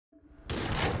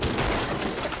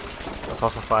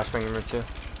Toss a flashbang in there too.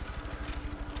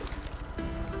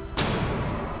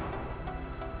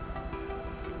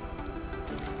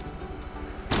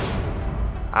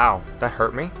 Ow, that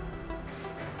hurt me.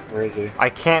 Where is he? I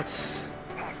can't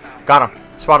got him.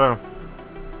 Spotted him.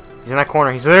 He's in that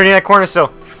corner. He's literally in that corner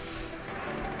still.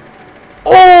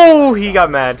 Oh, he got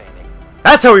mad.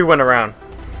 That's how we went around.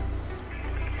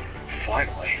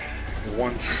 Finally. We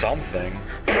won something.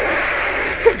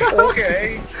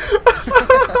 Okay.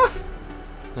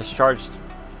 It's charged.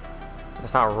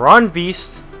 Let's not run,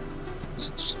 beast.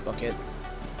 Just book it.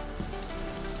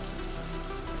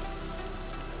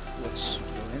 What's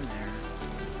in there?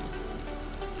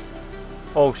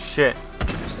 Oh shit.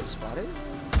 Is it spotted?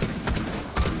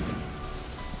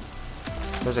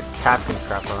 There's a captain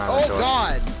trap around the Oh door.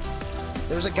 god!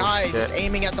 There's a guy shit. just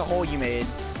aiming at the hole you made.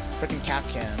 Freaking cap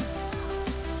can.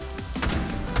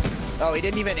 Oh, he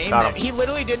didn't even aim Got there. him. He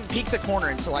literally didn't peek the corner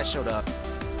until I showed up.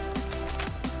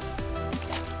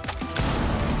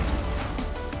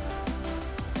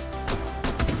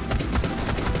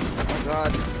 Oh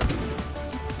god.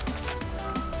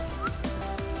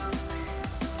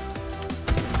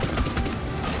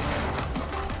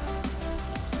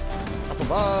 Up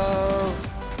above.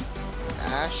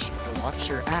 Ash, watch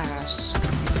your ass.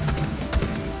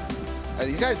 Are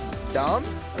these guys dumb?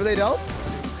 Are they dumb?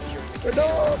 They're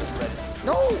dumb.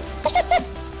 No.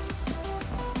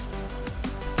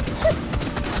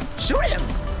 Shoot him.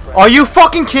 Are you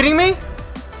fucking kidding me?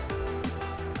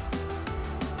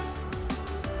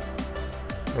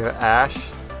 We have Ash,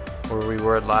 where we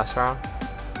were last round.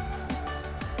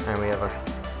 And we have a...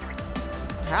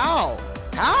 How?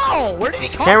 How? Where did he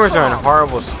come Cameras from? are in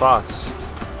horrible spots.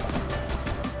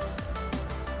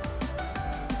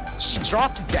 She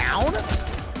dropped down?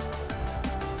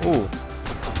 Ooh.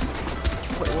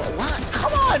 Wait, what?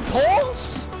 Come on,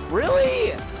 Pulse!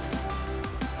 Really?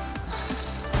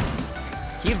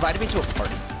 He invited me to a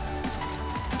party.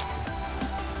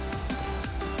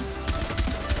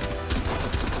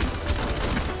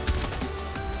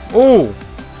 Ooh.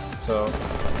 So,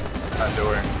 that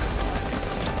door.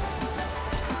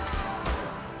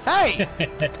 Hey!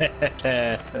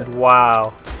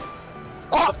 Wow.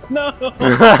 Oh! No!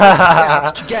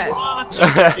 Yeah, what you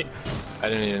get? I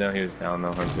didn't even know he was down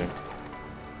though, Hunter.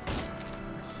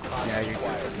 Yeah, you're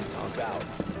good. About.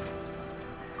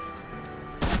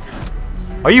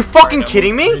 Are you fucking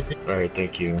kidding me? Alright,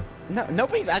 thank you. No,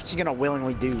 nobody's actually gonna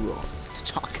willingly do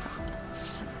Tachanka.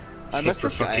 Unless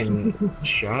this guy. Fucking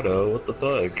Shadow, what the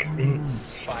fuck?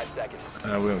 5 seconds. We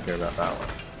don't care about that one.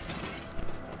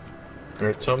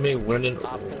 Alright, tell me when and...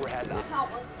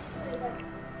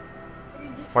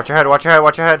 Watch your head, watch your head,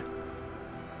 watch your head.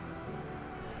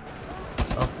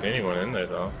 I don't see anyone in there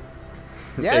though.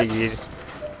 Yes!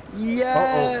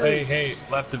 Yes! Oh, hey,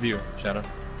 left of you, Shadow.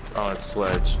 Oh, it's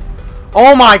Sledge.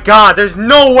 Oh my god, there's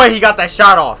no way he got that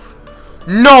shot off.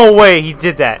 No way he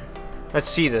did that. Let's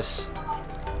see this.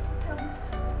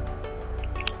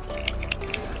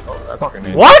 Oh, that's a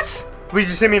grenade. What? We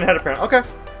just hit me in the head apparently. Okay.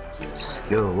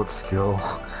 Skill, what skill?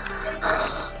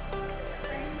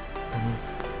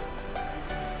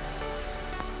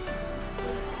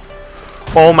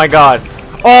 Oh my god.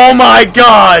 Oh my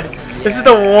god! This is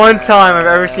the one time I've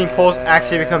ever seen Pulse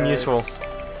actually become useful.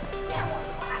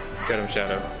 Get him,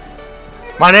 Shadow.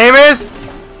 My name is...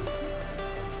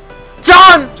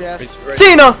 John Jeff. Right.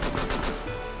 Cena!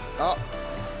 Oh,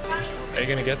 Are you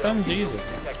gonna get them?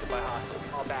 Jesus. Detected by hostile.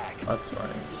 Fall back. That's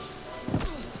fine.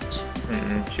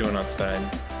 She went outside.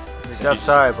 She's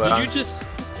outside, but Did you just...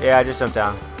 yeah, I just jumped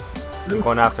down. I'm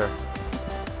going after her.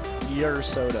 you're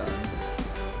so done.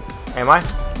 Am I?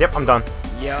 Yep, I'm done.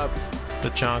 Yup.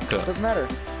 Tachanka. Doesn't matter.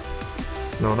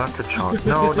 No, not Tachanka.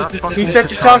 No, not fucking He said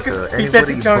Tachanka. He said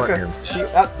Anybody but Tachanka. him.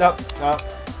 Up.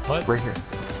 What? Right here.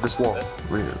 This wall.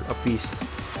 Right here. A beast.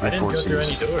 I didn't go through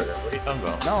any Reinforces. door. What are you talking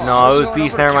about? No, No, I it was going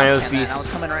Beast, over never mind, it to was Tachanka, and Beast. I was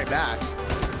coming right back.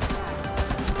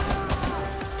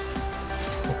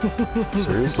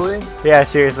 Seriously? Yeah,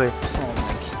 seriously. Oh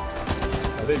my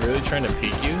god. Are they really trying to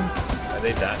peek you? Are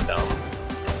they that dumb?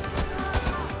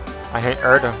 I hate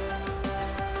Erda.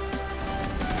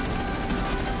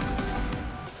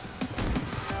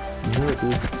 You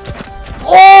dude.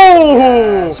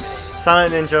 Oh!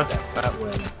 Silent Ninja. That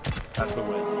win. That's a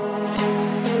win.